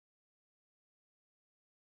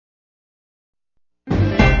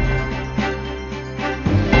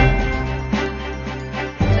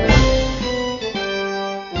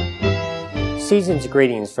Season's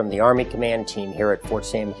greetings from the Army Command Team here at Fort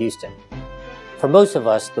Sam Houston. For most of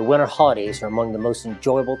us, the winter holidays are among the most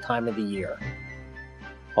enjoyable time of the year.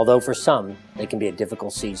 Although for some, they can be a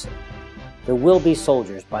difficult season. There will be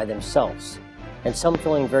soldiers by themselves, and some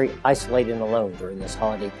feeling very isolated and alone during this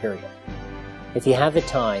holiday period. If you have the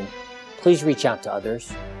time, please reach out to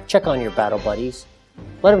others, check on your battle buddies,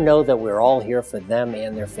 let them know that we're all here for them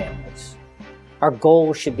and their families. Our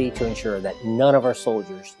goal should be to ensure that none of our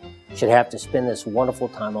soldiers should have to spend this wonderful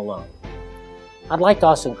time alone. I'd like to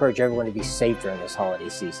also encourage everyone to be safe during this holiday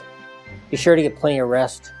season. Be sure to get plenty of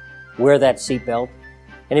rest, wear that seatbelt,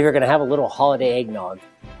 and if you're going to have a little holiday eggnog,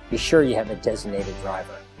 be sure you have a designated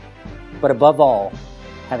driver. But above all,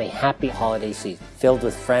 have a happy holiday season filled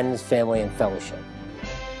with friends, family, and fellowship.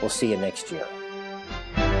 We'll see you next year.